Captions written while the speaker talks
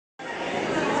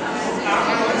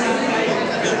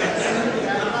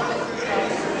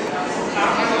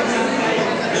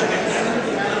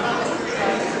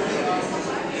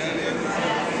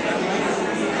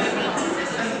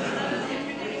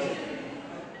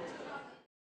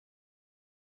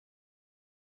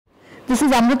This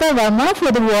is Amrita Varma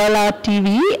for the Wall Art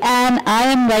TV, and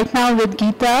I am right now with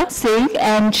Geeta Singh,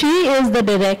 and she is the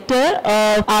director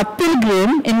of Art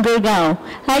Pilgrim in Gurgaon.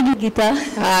 Hi, Geeta.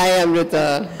 Hi,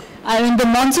 Amrita. I mean, the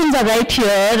monsoons are right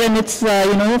here, and it's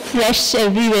fresh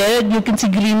everywhere. You can see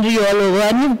greenery all over,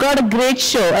 and you've got a great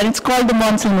show, and it's called the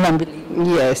Monsoon, I believe.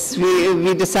 Yes,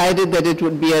 we decided that it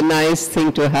would be a nice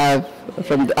thing to have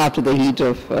after the heat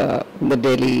of the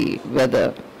daily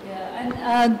weather.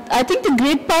 And I think the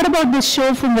great part about this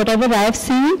show, from whatever I've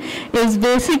seen, is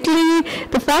basically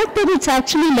the fact that it's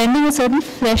actually lending a certain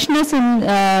freshness in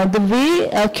the way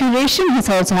curation has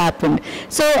also happened.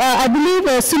 So I believe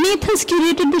Suneet has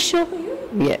curated the show for you?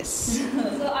 Yes.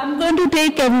 So I'm going to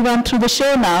take everyone through the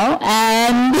show now,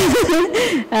 and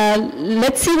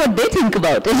let's see what they think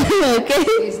about it. Okay?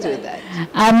 Please do that.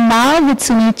 I'm now with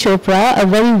Suneet Chopra, a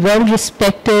very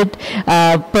well-respected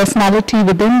personality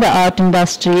within the art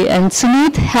industry, and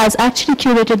Suneet has actually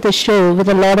curated the show with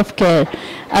a lot of care.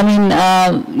 I mean,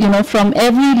 from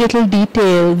every little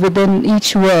detail within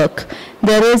each work,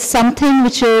 there is something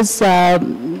which is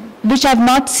which I've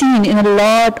not seen in a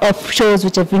lot of shows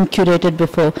which have been curated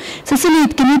before. So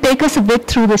Suneet, can you take us a bit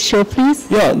through the show, please?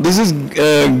 Yeah, this is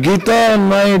Geeta and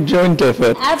my joint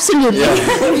effort. Absolutely.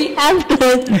 Yeah. We have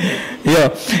to. Yeah,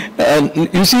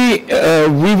 you see,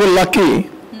 we were lucky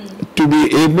to be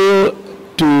able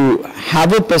to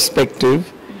have a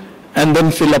perspective and then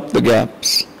fill up the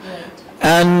gaps. Right.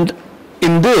 And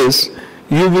in this,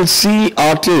 you will see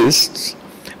artists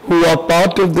who are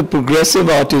part of the progressive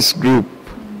artist group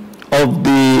of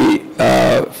the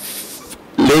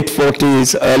late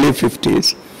 40s, early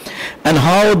 50s, and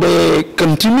how they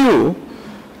continue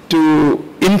to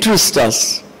interest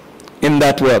us in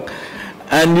that work.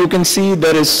 And you can see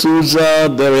there is Souza,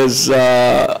 there is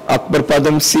Akbar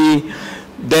Padamsi,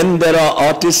 then there are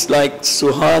artists like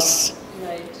Suhas,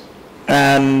 right.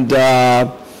 And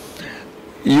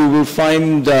you will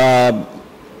find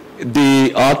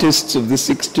the artists of the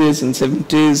 60s and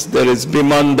 70s. There is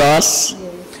Biman Das,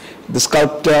 the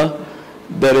sculptor.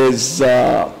 There is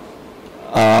Jayashri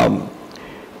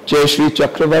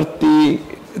Chakravarti.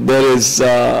 There is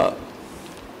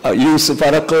Yusuf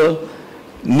Arakal,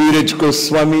 Neeraj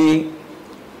Goswami,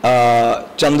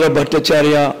 Chandra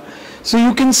Bhattacharya. So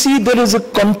you can see there is a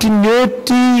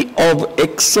continuity of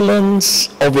excellence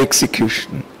of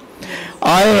execution.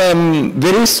 I am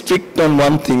very strict on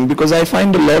one thing, because I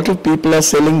find a lot of people are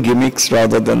selling gimmicks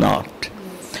rather than art.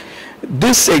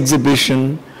 This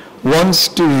exhibition wants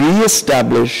to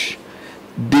re-establish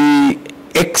the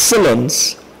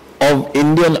excellence of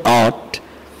Indian art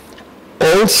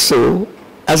also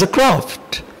as a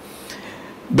craft.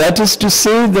 That is to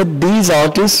say that these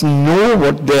artists know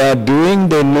what they are doing,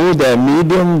 they know their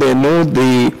medium, they know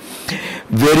the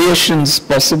variations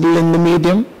possible in the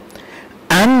medium,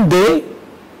 and they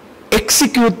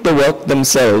execute the work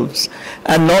themselves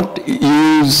and not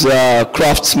use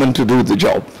craftsmen to do the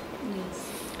job.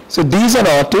 So these are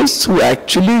artists who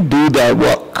actually do their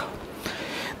work.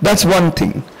 That's one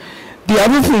thing. The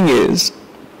other thing is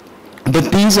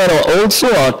that these are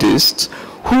also artists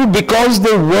who, because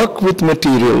they work with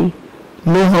material,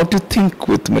 know how to think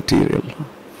with material.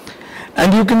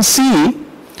 And you can see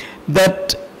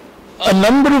that a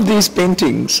number of these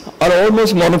paintings are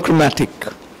almost monochromatic.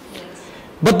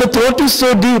 But the thought is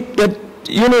so deep that,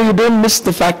 you don't miss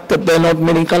the fact that there are not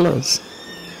many colors.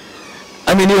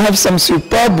 I mean, you have some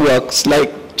superb works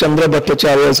like Chandra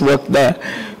Bhattacharya's work there,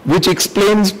 which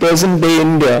explains present-day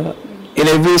India in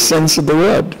every sense of the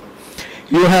word.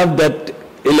 You have that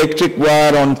electric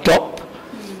wire on top,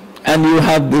 and you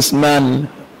have this man,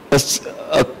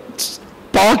 a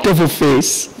part of a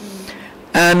face,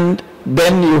 and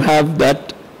then you have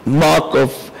that mark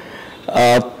of,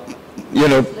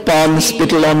 palm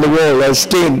spittle on the wall, a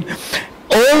stain.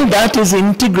 All that is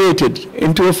integrated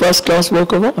into a first-class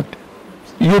work of art.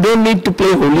 You don't need to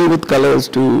play holy with colors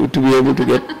to be able to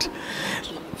get.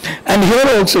 And here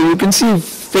also you can see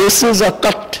faces are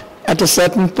cut at a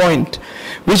certain point,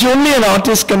 which only an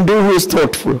artist can do who is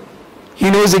thoughtful.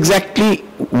 He knows exactly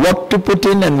what to put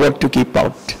in and what to keep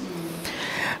out.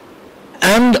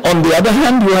 And on the other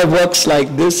hand, you have works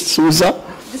like this, Souza.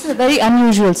 This is a very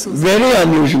unusual Souza. Very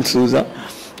unusual Souza.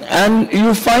 And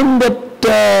you find that,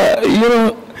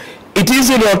 it is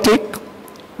erotic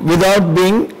without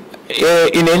being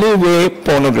in any way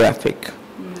pornographic.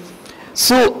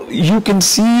 So you can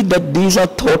see that these are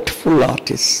thoughtful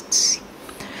artists.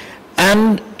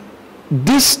 And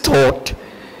this thought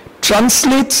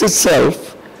translates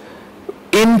itself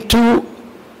into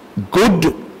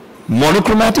good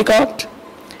monochromatic art,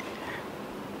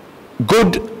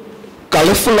 good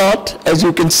colorful art, as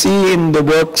you can see in the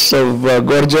works of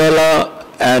Gorjala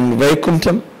and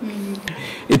Vaikuntham.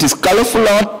 It is colorful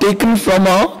art taken from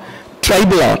our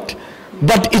tribal art.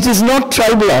 But it is not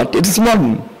tribal art, it is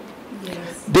modern.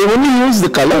 Yes. They only use the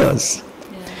colors.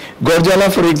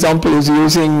 Gorjala, for example, is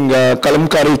using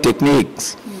kalamkari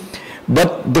techniques.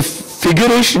 But the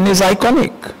figuration is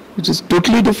iconic, which is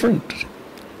totally different.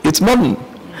 It's modern.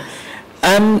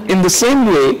 And in the same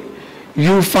way,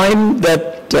 you find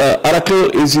that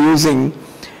Arakal is using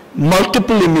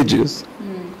multiple images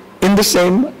in the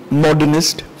same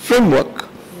modernist framework.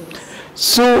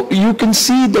 So you can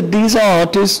see that these are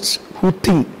artists who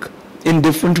think in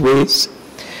different ways.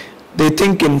 They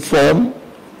think in form,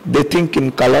 they think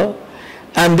in color,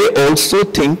 and they also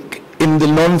think in the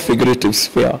non-figurative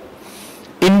sphere.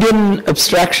 Indian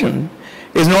abstraction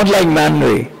is not like Man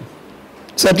Ray,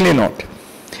 certainly not.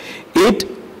 It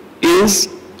is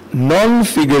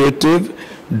non-figurative,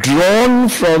 drawn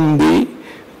from the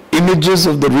images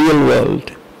of the real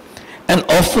world, and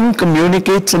often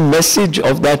communicates a message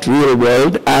of that real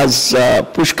world, as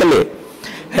Pushkale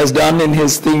has done in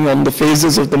his thing on the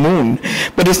phases of the moon.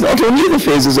 But it's not only the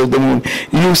phases of the moon.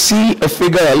 You see a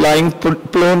figure lying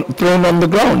prone on the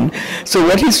ground. So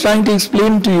what he's trying to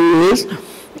explain to you is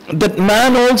that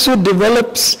man also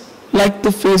develops like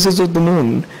the phases of the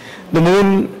moon. The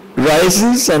moon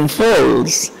rises and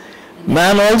falls.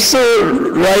 Man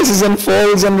also rises and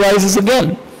falls and rises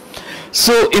again.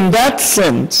 So in that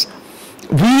sense,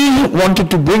 we wanted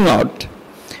to bring out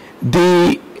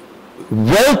the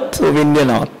wealth of Indian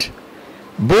art,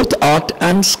 both art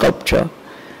and sculpture.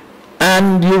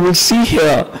 And you will see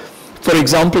here, for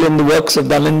example, in the works of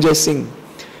Dhananjay Singh,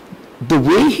 the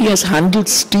way he has handled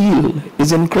steel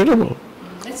is incredible.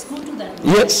 Let's go to that.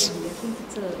 Yes. I think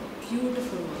it's a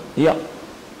beautiful work. Yeah.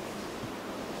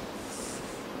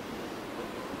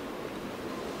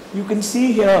 You can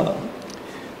see here,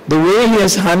 the way he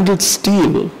has handled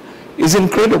steel is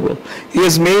incredible. He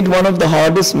has made one of the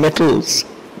hardest metals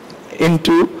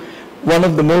into one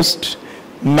of the most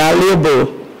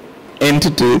malleable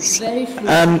entities. Very fluid.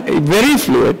 And very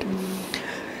fluid.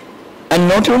 And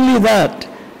not only that,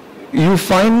 you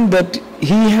find that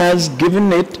he has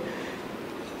given it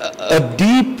a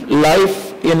deep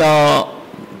life in our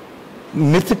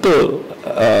mythical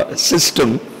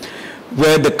system,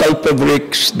 where the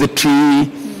Kalpavriksha, the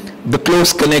tree, the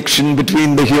close connection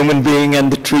between the human being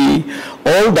and the tree,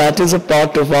 all that is a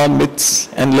part of our myths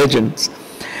and legends.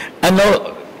 And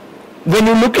now, when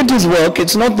you look at his work,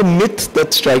 it's not the myth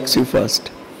that strikes you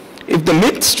first. If the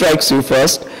myth strikes you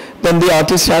first, then the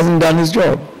artist hasn't done his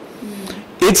job.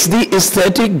 It's the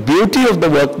aesthetic beauty of the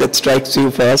work that strikes you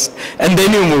first, and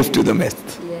then you move to the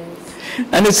myth. Yes.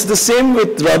 And it's the same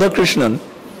with Radhakrishnan,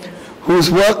 whose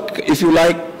work, if you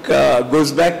like,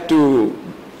 goes back to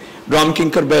Ram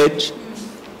Kinkar Baij,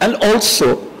 and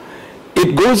also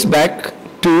it goes back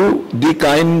to the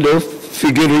kind of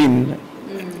figurine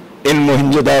in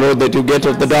Mohenjo-daro that you get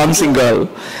of the dancing girl.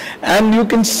 And you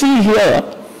can see here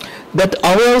that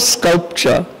our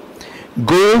sculpture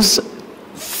goes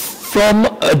from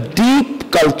a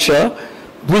deep culture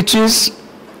which is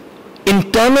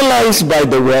internalized by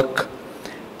the work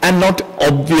and not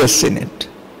obvious in it.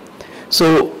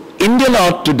 So Indian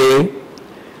art today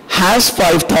has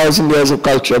 5,000 years of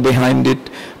culture behind it,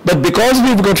 but because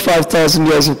we've got 5,000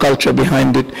 years of culture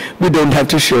behind it, we don't have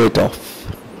to show it off.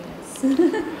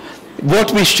 Yes.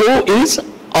 What we show is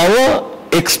our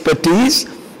expertise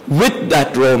with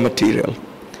that raw material.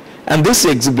 And this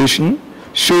exhibition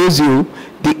shows you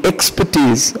the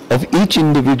expertise of each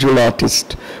individual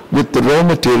artist with the raw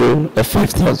material of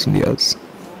 5,000 years.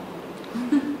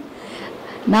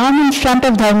 Now I'm in front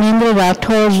of Dharmendra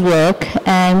Rathor's work,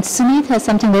 and Suneet has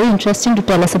something very interesting to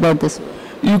tell us about this.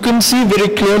 You can see very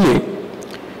clearly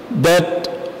that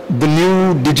the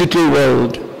new digital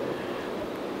world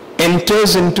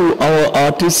enters into our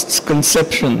artists'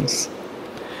 conceptions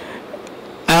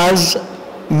as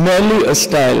merely a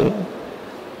style.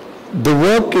 The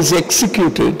work is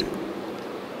executed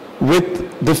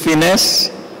with the finesse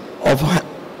of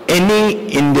any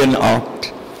Indian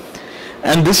art.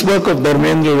 And this work of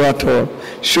Dharmendra Rathor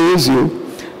shows you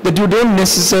that you don't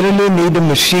necessarily need a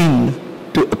machine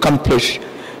to accomplish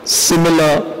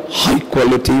similar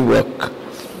high-quality work.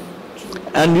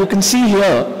 And you can see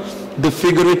here the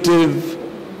figurative,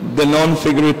 the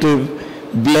non-figurative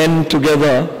blend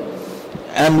together,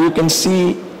 and you can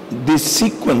see the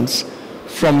sequence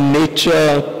from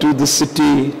nature to the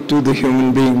city to the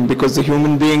human being, because the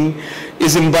human being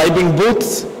is imbibing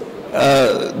both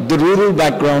the rural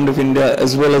background of India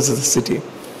as well as the city,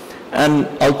 and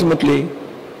ultimately,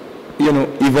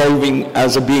 evolving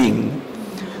as a being.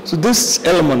 So this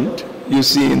element you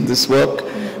see in this work,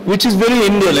 which is very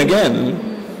Indian again,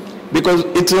 because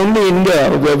it's only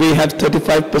India where we have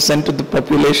 35% of the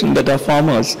population that are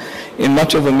farmers. In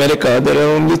much of America, there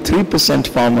are only 3%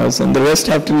 farmers, and the rest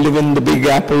have to live in the Big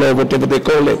Apple or whatever they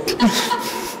call it.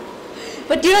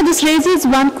 But this raises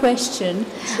one question.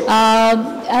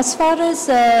 As far as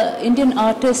Indian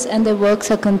artists and their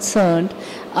works are concerned,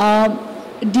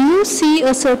 do you see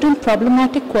a certain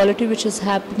problematic quality which is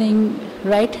happening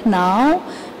right now,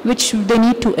 which they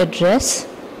need to address?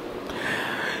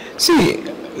 See,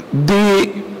 the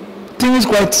thing is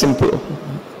quite simple.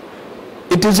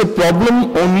 It is a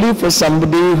problem only for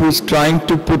somebody who's trying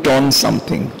to put on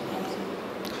something.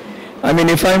 I mean,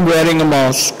 if I'm wearing a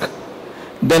mask,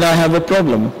 then I have a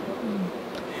problem.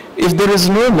 If there is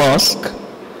no mask,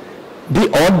 the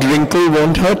odd wrinkle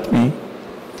won't hurt me.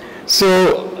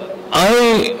 So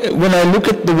when I look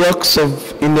at the works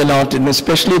of Indian art, and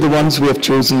especially the ones we have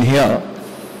chosen here,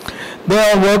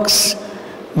 there are works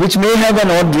which may have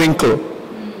an odd wrinkle,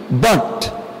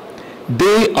 but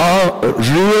they are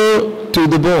real to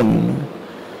the bone.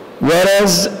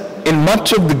 Whereas in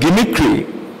much of the gimmickry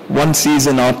one sees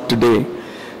in art today,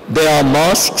 there are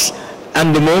masks,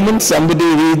 and the moment somebody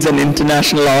reads an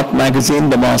international art magazine,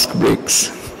 the mask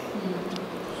breaks.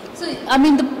 So, I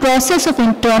mean, the process of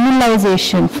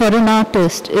internalization for an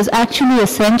artist is actually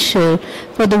essential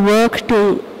for the work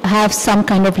to have some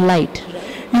kind of light.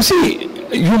 You see,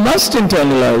 you must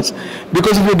internalize,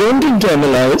 because if you don't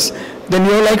internalize, then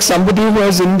you're like somebody who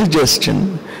has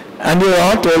indigestion, and your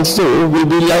art also will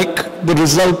be like the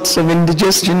results of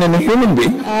indigestion in a human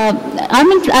being.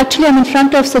 I'm in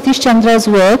front of Satish Chandra's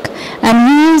work,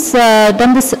 and he's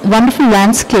done this wonderful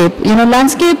landscape.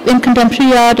 Landscape in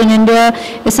contemporary art in India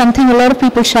is something a lot of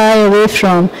people shy away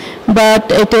from, but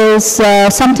it is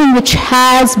something which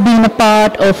has been a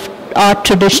part of art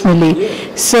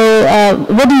traditionally. So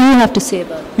what do you have to say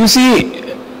about it? You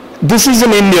see, this is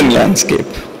an Indian landscape.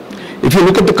 If you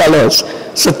look at the colors,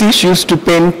 Satish used to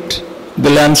paint the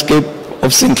landscape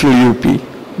of central UP,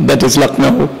 that is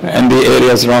Lucknow and the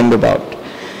areas round about.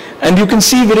 And you can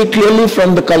see very clearly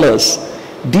from the colors,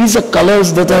 these are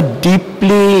colors that are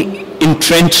deeply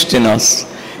entrenched in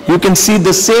us. You can see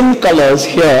the same colors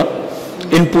here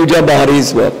in Pooja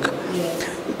Bahari's work.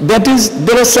 That is,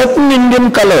 there are certain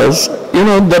Indian colors,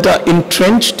 that are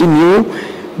entrenched in you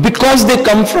because they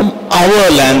come from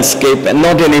our landscape and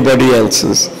not anybody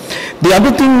else's. The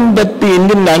other thing that the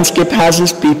Indian landscape has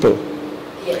is people.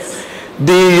 Yes.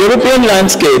 The European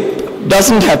landscape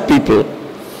doesn't have people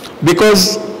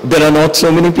because there are not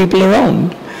so many people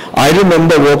around. I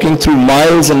remember walking through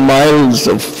miles and miles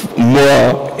of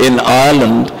moor in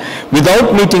Ireland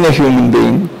without meeting a human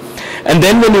being. And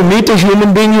then when you meet a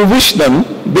human being, you wish them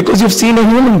because you've seen a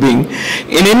human being.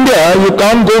 In India, you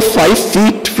can't go 5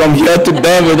 feet from here to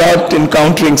there without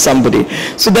encountering somebody.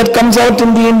 So that comes out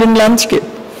in the Indian landscape.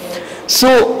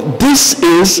 So this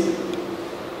is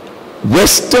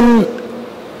Western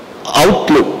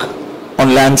outlook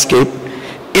on landscape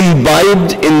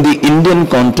imbibed in the Indian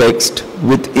context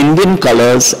with Indian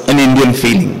colors and Indian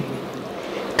feeling.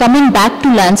 Coming back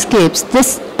to landscapes,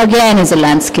 this again is a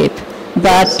landscape,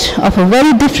 but of a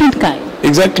very different kind.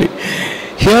 Exactly.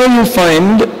 Here you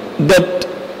find that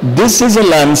this is a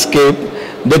landscape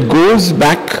that goes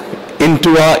back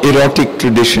into our erotic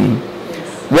tradition.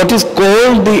 What is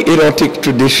called the erotic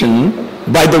tradition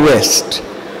by the West.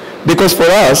 Because for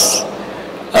us,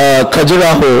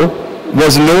 Khajuraho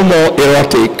was no more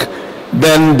erotic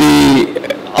than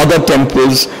the other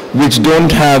temples which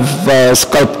don't have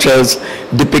sculptures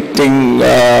depicting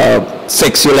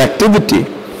sexual activity.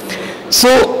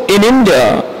 So in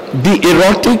India, the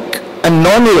erotic and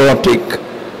non-erotic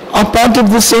are part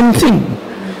of the same thing.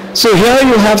 So here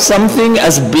you have something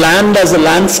as bland as a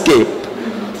landscape,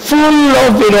 full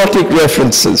of erotic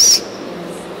references.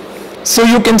 So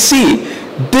you can see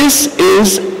this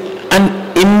is an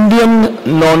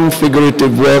Indian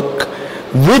non-figurative work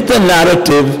with a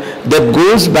narrative that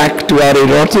goes back to our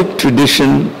erotic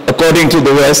tradition according to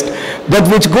the West, but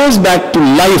which goes back to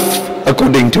life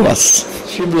according to us.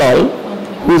 Shivlal,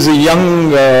 who's a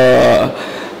young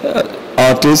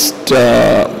artist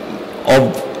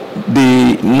of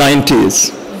the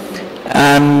 90s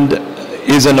and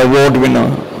is an award winner,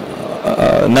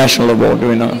 national award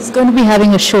winner. He's going to be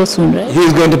having a show soon, right?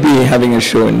 He's going to be having a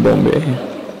show in Bombay.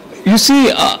 You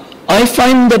see, I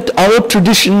find that our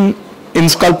tradition in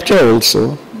sculpture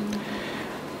also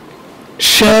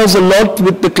shares a lot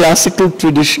with the classical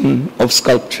tradition of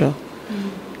sculpture.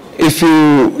 If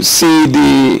you see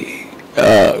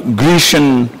the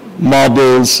Grecian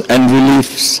marbles and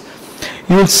reliefs,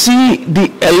 you'll see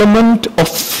the element of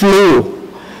flow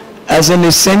as an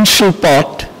essential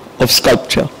part of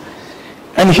sculpture.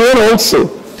 And here also,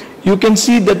 you can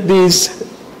see that these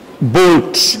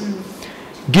bolts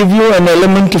give you an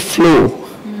element of flow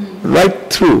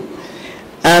right through,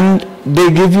 and they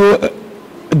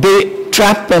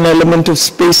trap an element of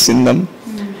space in them.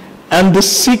 And the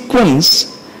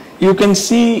sequence, you can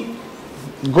see,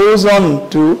 goes on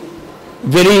to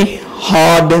very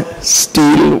hard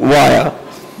steel wire,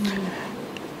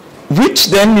 which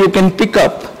then you can pick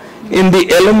up in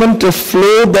the element of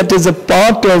flow that is a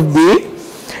part of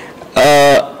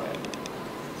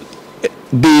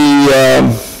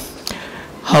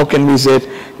how can we say it?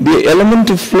 The element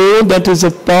of flow that is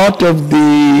a part of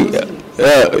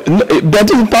that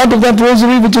is a part of that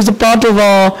rosary, which is a part of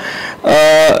our,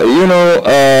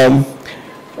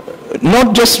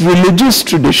 not just religious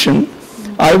tradition.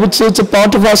 I would say it's a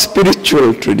part of our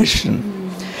spiritual tradition.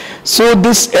 So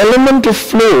this element of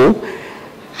flow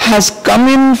has come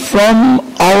in from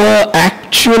our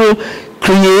actual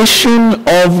creation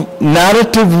of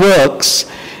narrative works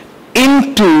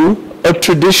into a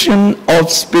tradition of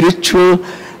spiritual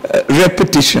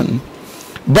repetition.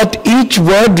 But each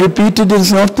word repeated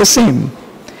is not the same.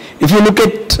 If you look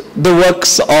at the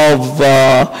works of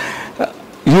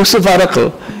Yusuf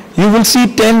Arakal, you will see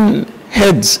 10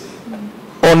 heads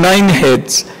or 9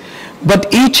 heads,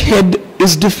 but each head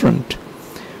is different.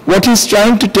 What he's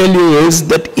trying to tell you is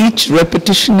that each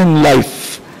repetition in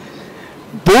life,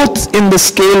 both in the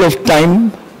scale of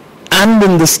time and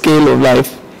in the scale of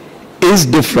life, is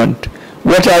different.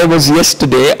 What I was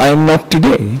yesterday, I am not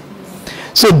today.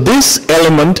 So this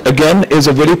element, again, is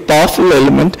a very powerful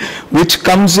element which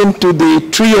comes into the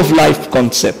tree of life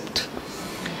concept,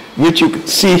 which you can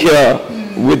see here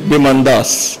with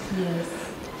Bimandas.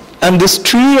 And this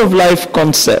tree of life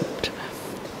concept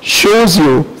shows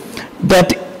you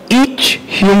that each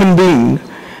human being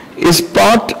is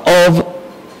part of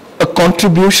a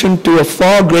contribution to a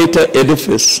far greater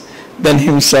edifice than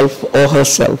himself or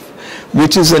herself,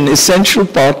 which is an essential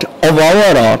part of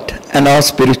our art and our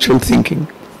spiritual thinking.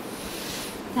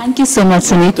 Thank you so much,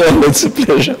 Suneet. Oh, it's a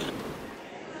pleasure.